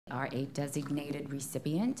are a designated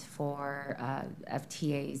recipient for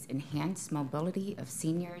FTA's Enhanced Mobility of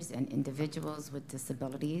Seniors and Individuals with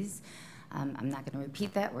Disabilities. I'm not going to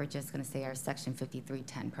repeat that. We're just going to say our Section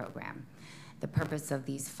 5310 program. The purpose of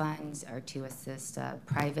these funds are to assist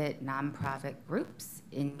private nonprofit groups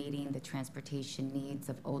in meeting the transportation needs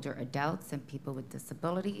of older adults and people with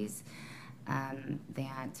disabilities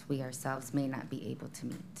that we ourselves may not be able to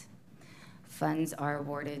meet. Funds are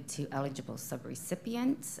awarded to eligible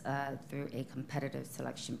subrecipients through a competitive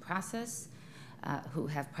selection process who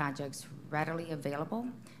have projects readily available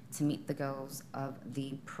to meet the goals of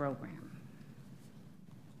the program.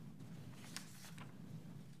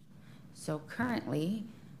 So currently,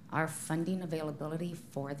 our funding availability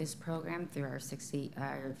for this program through our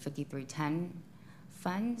 5310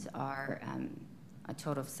 funds are a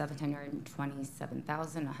total of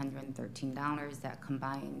 $727,113. That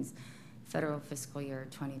combines federal fiscal year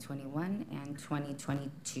 2021 and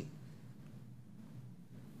 2022.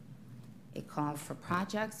 A call for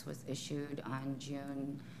projects was issued on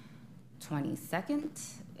June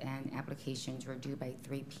 22nd, and applications were due by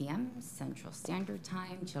 3 p.m. Central Standard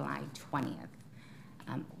Time, July 20th.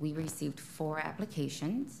 We received 4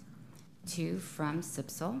 applications, 2 from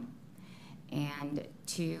CIPSL and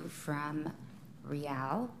 2 from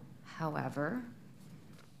Real. However,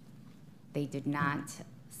 they did not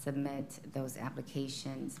submit those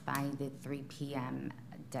applications by the 3 p.m.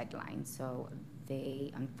 deadline, so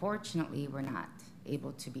they unfortunately were not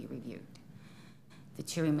able to be reviewed. The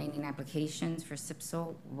 2 remaining applications for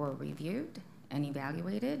CIPSL were reviewed and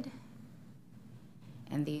evaluated,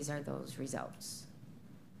 and these are those results.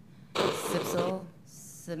 CIPSL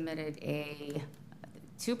submitted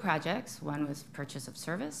 2 projects. One was purchase of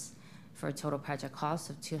service for a total project cost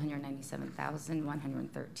of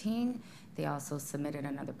 $297,113. They also submitted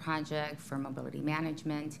another project for mobility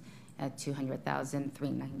management at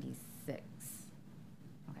 $200,396.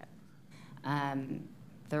 Okay.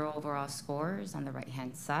 Their overall scores on the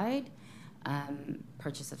right-hand side,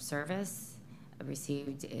 purchase of service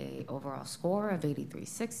received an overall score of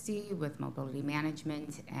 8360 with mobility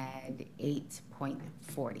management at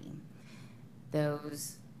 8.40.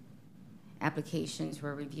 Those applications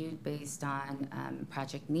were reviewed based on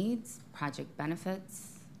project needs, project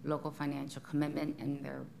benefits, local financial commitment and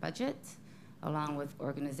their budget, along with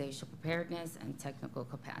organizational preparedness and technical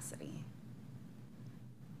capacity.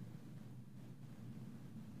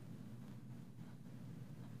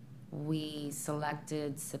 We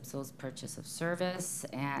selected CIPSL's purchase of service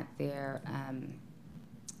at their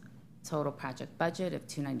total project budget of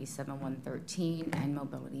 $297,113 and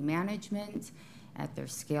mobility management at their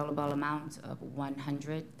scalable amount of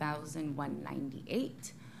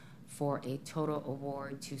 $100,198 for a total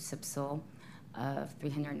award to CIPSL of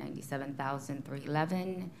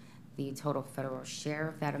 $397,311. The total federal share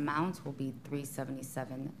of that amount will be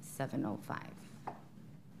 $377,705.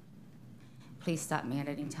 Please stop me at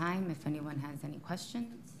any time if anyone has any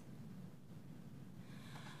questions.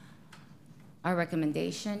 Our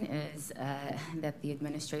recommendation is that the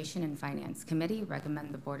Administration and Finance Committee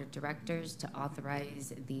recommend the Board of Directors to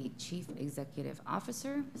authorize the Chief Executive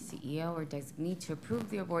Officer, CEO, or designee to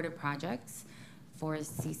approve the awarded projects for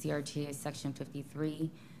CCRTA Section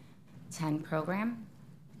 5310 program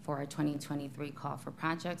for our 2023 call for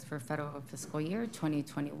projects for federal fiscal year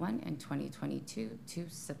 2021 and 2022 to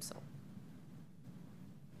CIPSL.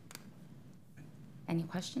 Any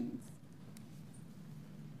questions?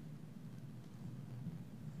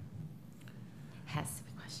 Has to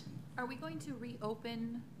be a question. Are we going to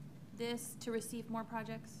reopen this to receive more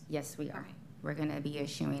projects? Yes, we are. Okay. We're going to be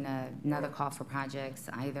issuing another call for projects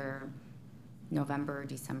either November or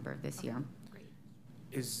December of this year. Great.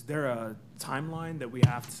 Is there a timeline that we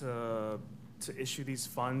have to issue these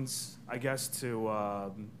funds, I guess, to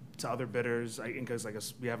other bidders? Because I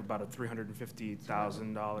guess we have about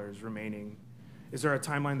 $350,000 remaining. Is there a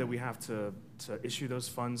timeline that we have to issue those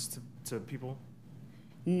funds to people?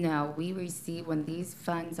 No, we receive, when these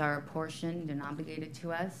funds are apportioned and obligated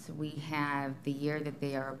to us, we have the year that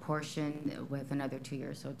they are apportioned with another 2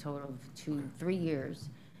 years, so a total of 3 years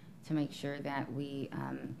to make sure that we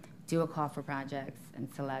do a call for projects and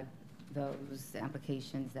select those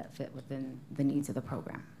applications that fit within the needs of the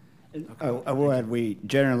program. Okay. I will add, we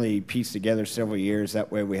generally piece together several years.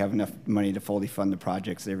 That way we have enough money to fully fund the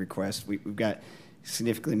projects they request. We've got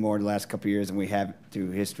significantly more the last couple of years than we have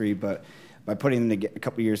through history, but by putting them a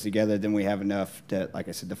couple of years together, then we have enough to, like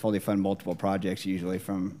I said, to fully fund multiple projects, usually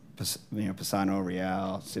from Pisano,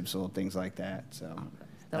 Real, CIPSL, things like that. So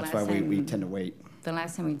that's why we tend to wait. The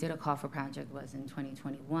last time we did a call for project was in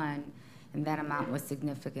 2021, and that amount was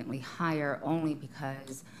significantly higher only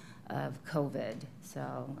because of COVID.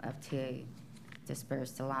 So FTA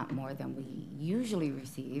dispersed a lot more than we usually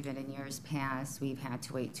receive, and in years past, we've had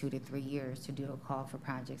to wait 2 to 3 years to do a call for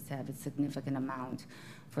projects to have a significant amount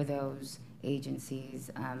for those agencies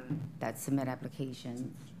that submit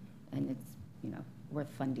applications, and it's,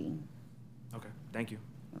 worth funding. Okay, thank you.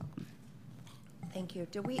 Thank you.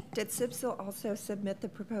 Did CIPSL also submit the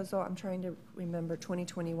proposal? I'm trying to remember,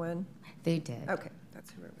 2021? They did. Okay,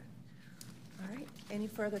 that's who wrote it. All right, any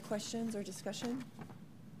further questions or discussion?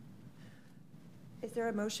 Is there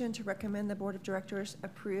a motion to recommend the Board of Directors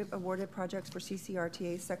approve awarded projects for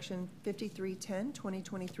CCRTA Section 5310,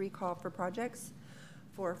 2023 call for projects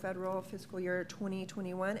for federal fiscal year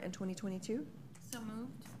 2021 and 2022? So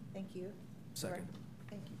moved. Thank you. Second.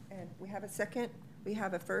 Thank you. And we have a second. We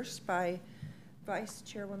have a first by Vice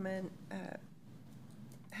Chairwoman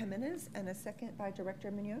Jimenez and a second by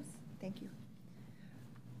Director Munoz. Thank you.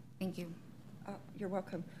 Thank you. You're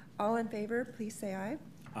welcome. All in favor, please say aye.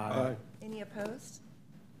 Aye. Any opposed?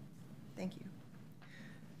 Thank you.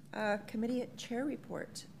 Committee chair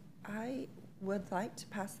report. I would like to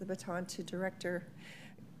pass the baton to Director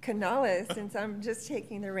Canales since I'm just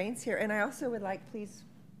taking the reins here. And I also would like, please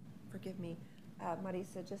forgive me,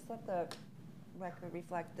 Marisa, just let the record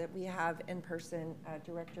reflect that we have in person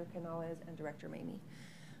Director Canales and Director Mamie.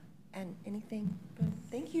 And anything,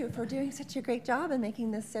 thank you for doing such a great job and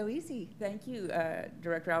making this so easy. Thank you,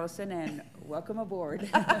 Director Allison, and welcome aboard.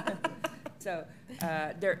 So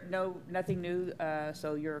nothing new,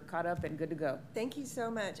 so you're caught up and good to go. Thank you so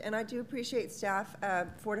much. And I do appreciate staff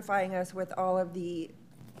fortifying us with all of the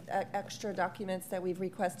extra documents that we've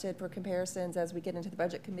requested for comparisons as we get into the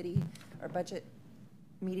budget committee or budget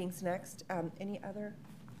meetings next. Any other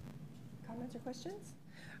comments or questions?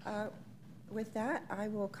 With that, I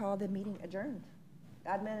will call the meeting adjourned.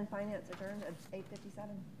 Admin and Finance adjourned at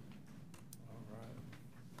 8:57. All right.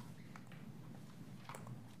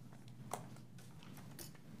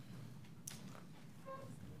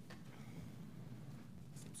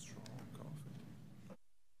 Some strong coffee.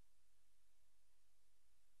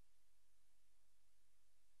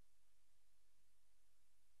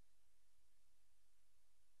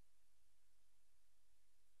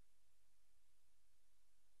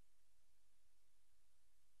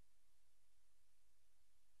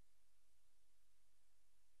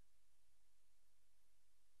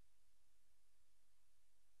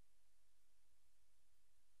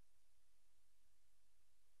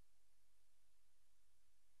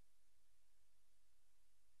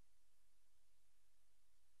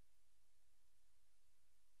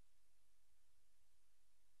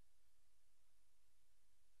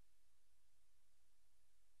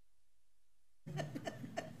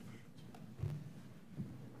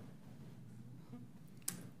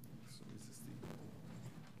 So is this the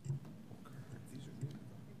these are new.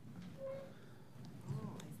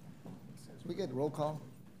 We get roll call?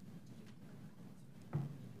 I'm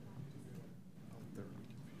thoroughly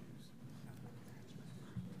confused.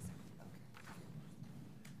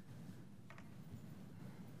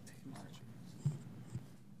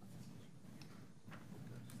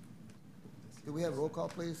 Do we have roll call,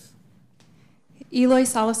 please? Eloy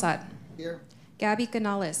Salazar, Here? Gabby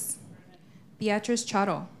Canales, Beatriz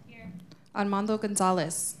Charo, Armando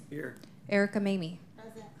Gonzalez, Here. Erica Mamie.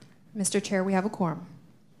 Mr. Chair, we have a quorum.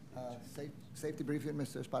 Safety briefing,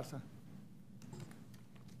 Mr. Esparza.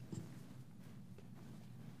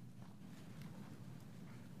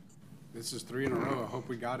 This is 3 in a row. I hope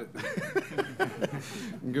we got it.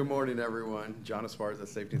 Good morning, everyone. John Esparza,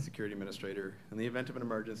 Safety and Security Administrator. In the event of an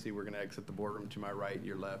emergency, we're going to exit the boardroom to my right and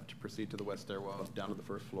your left, proceed to the west stairwell, down to the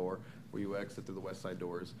first floor, where you exit through the west side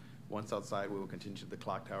doors. Once outside, we will continue to the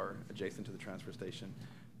clock tower adjacent to the transfer station.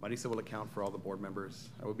 Marisa will account for all the board members.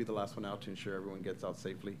 I will be the last one out to ensure everyone gets out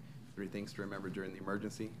safely. 3 things to remember during the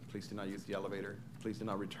emergency. Please do not use the elevator. Please do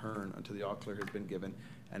not return until the all clear has been given.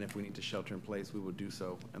 And if we need to shelter in place, we will do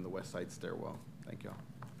so in the west side stairwell. Thank you all.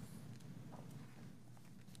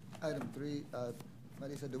 Item 3,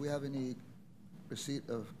 Marisa, do we have any receipt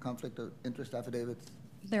of conflict of interest affidavits?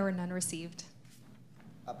 There were none received.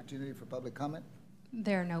 Opportunity for public comment?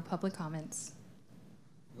 There are no public comments.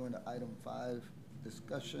 Going to item 5,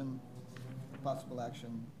 discussion, possible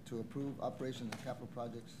action to approve operations and capital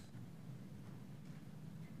projects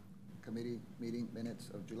committee meeting minutes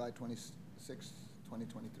of July 26,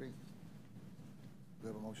 2023. Do we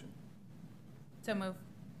have a motion? So move.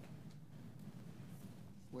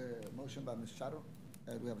 We're motion by Ms. Charo.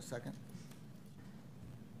 Do we have a second?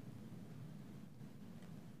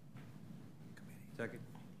 Second.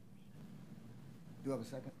 Do you have a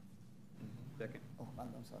second? Second. Oh,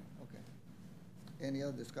 I'm sorry. Okay. Any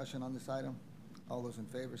other discussion on this item? All those in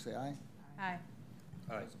favor say aye. Aye.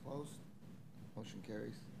 Those opposed? Motion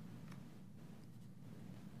carries.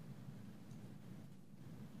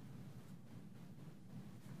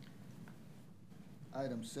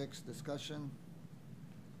 Item 6, discussion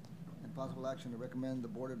and possible action to recommend the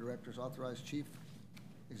Board of Directors authorize Chief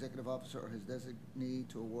Executive Officer or his designee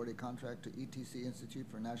to award a contract to ETC Institute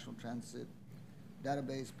for National Transit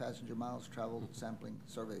Database Passenger Miles Traveled Sampling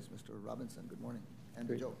Surveys. Mr. Robinson, good morning. And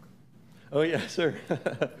the joke. Oh, yeah, sir.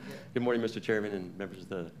 Good morning, Mr. Chairman and members of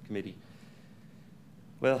the committee.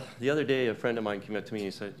 Well, the other day, a friend of mine came up to me and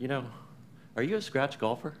he said, you know, are you a scratch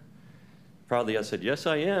golfer? Proudly, I said, yes,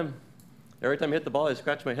 I am. Every time I hit the ball, I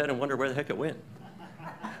scratch my head and wonder where the heck it went.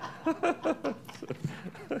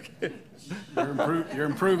 Okay. You're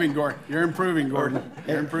improving, Gordon. You're improving, Gordon.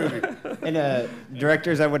 You're improving. And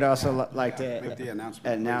directors, I would also like Make to the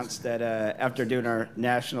announcement, announce that after doing our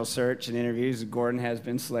national search and interviews, Gordon has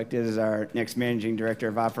been selected as our next managing director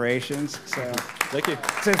of operations. So Thank you.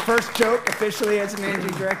 it's his first joke officially as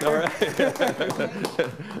managing director. All right.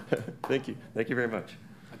 Thank you. Thank you very much.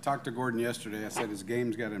 I talked to Gordon yesterday. I said his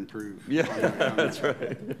game's got to improve. Yeah, that's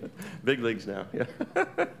right. Big leagues now. Yeah.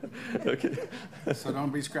 Okay. So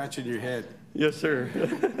don't be scratching your head. Yes, sir.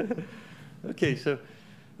 Okay, so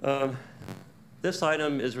this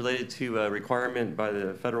item is related to a requirement by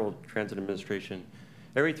the Federal Transit Administration.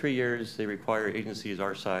 Every 3 years, they require agencies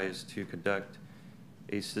our size to conduct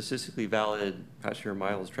a statistically valid passenger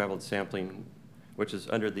miles traveled sampling, which is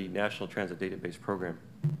under the National Transit Database Program.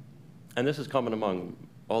 And this is common among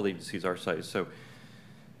all agencies our size. So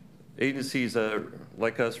agencies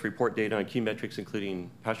like us report data on key metrics including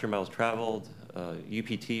passenger miles traveled,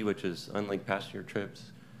 UPT, which is unlinked passenger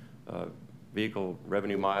trips, vehicle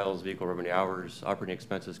revenue miles, vehicle revenue hours, operating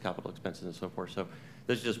expenses, capital expenses, and so forth. So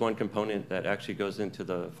this is just one component that actually goes into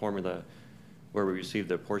the formula where we receive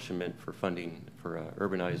the apportionment for funding for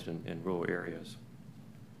urbanized and rural areas.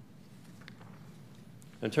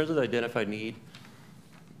 In terms of the identified need,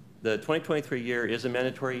 the 2023 year is a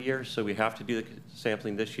mandatory year, so we have to do the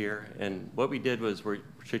sampling this year. And what we did was we're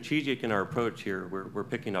strategic in our approach here. We're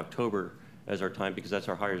picking October as our time because that's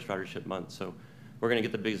our highest ridership month. So we're going to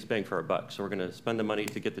get the biggest bang for our buck. So we're going to spend the money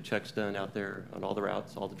to get the checks done out there on all the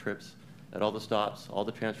routes, all the trips, at all the stops, all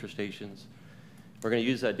the transfer stations. We're going to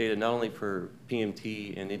use that data not only for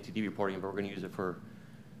PMT and NTD reporting, but we're going to use it for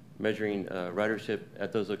measuring ridership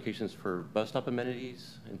at those locations for bus stop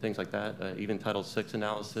amenities and things like that, even Title VI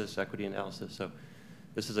analysis, equity analysis. So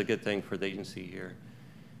this is a good thing for the agency here.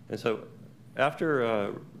 And so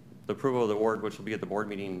after the approval of the award, which will be at the board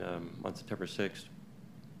meeting on September 6th,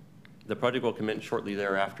 the project will commence shortly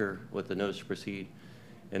thereafter with the notice to proceed.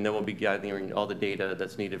 And then we'll be gathering all the data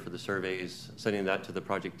that's needed for the surveys, sending that to the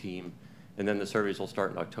project team, and then the surveys will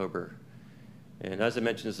start in October. And as I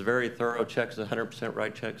mentioned, it's a very thorough check. It's a 100%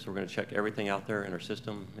 ride check, so we're going to check everything out there in our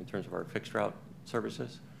system in terms of our fixed route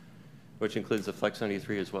services, which includes the Flex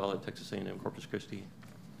 93 as well at Texas A&M Corpus Christi.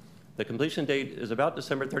 The completion date is about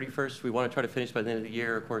December 31st. We want to try to finish by the end of the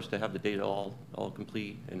year, of course, to have the data all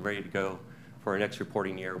complete and ready to go for our next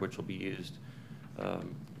reporting year, which will be used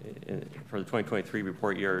for the 2023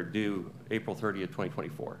 report year due April 30th,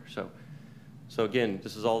 2024. So again,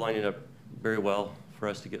 this is all lining up very well for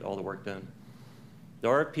us to get all the work done. The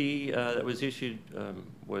RFP that was issued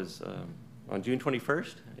was on June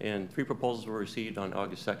 21st, and 3 proposals were received on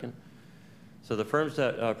August 2nd. So the firms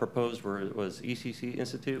that proposed was ECC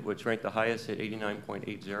Institute, which ranked the highest at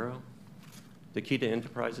 89.80. Takeda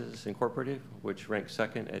Enterprises Incorporated, which ranked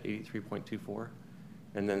second at 83.24.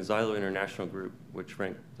 And then Xylo International Group, which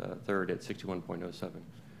ranked third at 61.07.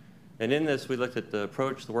 And in this, we looked at the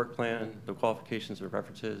approach, the work plan, the qualifications and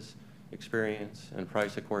references, experience, and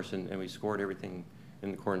price, of course, and we scored everything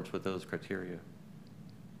in accordance with those criteria.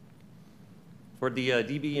 For the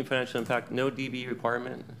DB and financial impact, no DB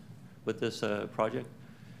requirement with this project.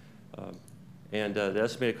 And the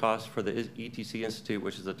estimated cost for the ETC Institute,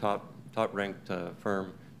 which is the top-ranked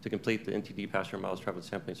firm to complete the NTD passenger miles traveled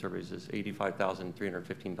sampling surveys, is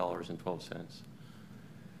 $85,315.12.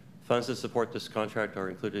 Funds to support this contract are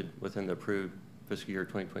included within the approved fiscal year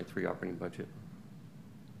 2023 operating budget.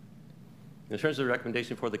 In terms of the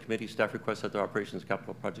recommendation for the committee, staff requests that the Operations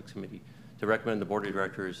Capital Projects Committee to recommend the Board of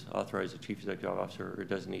Directors authorize the Chief Executive Officer or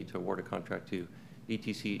designee to award a contract to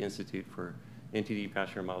ETC Institute for NTD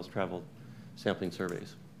passenger miles traveled sampling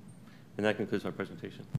surveys. And that concludes my presentation.